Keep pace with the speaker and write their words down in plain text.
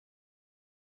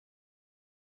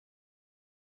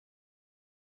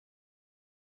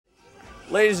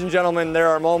Ladies and gentlemen, there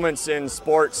are moments in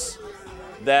sports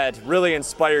that really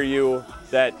inspire you,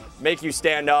 that make you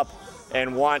stand up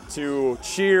and want to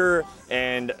cheer,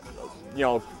 and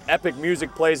epic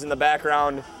music plays in the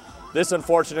background. This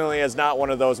unfortunately is not one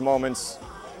of those moments.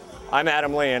 I'm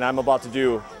Adam Lee and I'm about to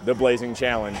do the Blazing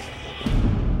Challenge.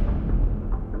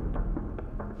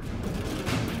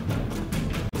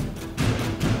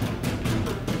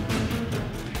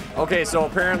 Okay, so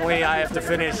apparently I have to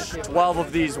finish 12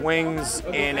 of these wings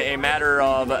in a matter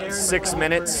of 6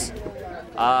 minutes.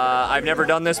 I've never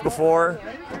done this before.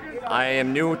 I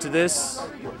am new to this.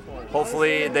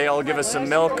 Hopefully they'll give us some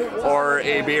milk or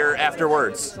a beer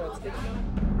afterwards. Oh,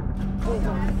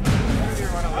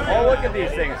 look at these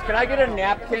things. Can I get a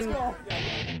napkin? 2,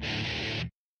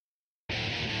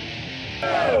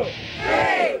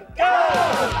 3, go!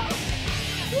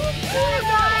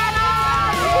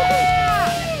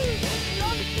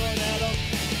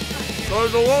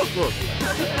 There's a local.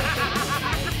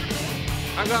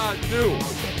 I got 2.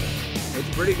 It's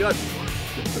pretty good.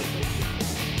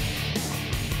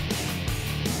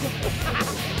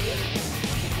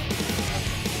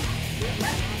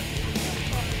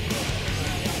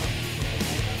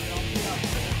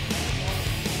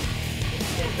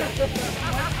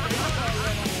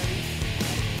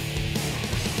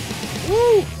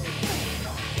 Woo!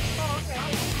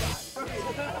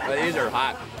 These are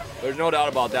hot. There's no doubt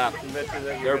about that.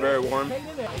 They're very warm.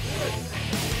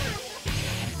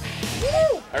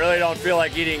 I really don't feel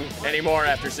like eating anymore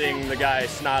after seeing the guy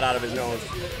snot out of his nose.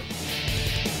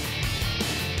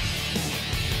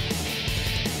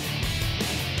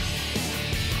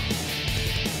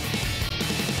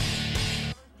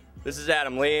 This is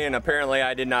Adam Lee, and apparently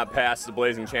I did not pass the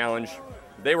Blazing Challenge.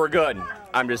 They were good.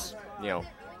 I'm just,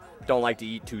 don't like to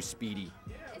eat too speedy.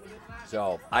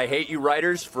 So I hate you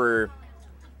writers for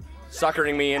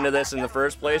suckering me into this in the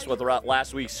first place with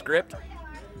last week's script.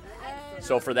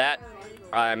 So for that,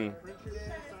 I'm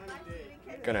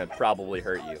gonna probably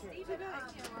hurt you.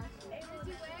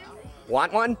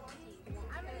 Want one?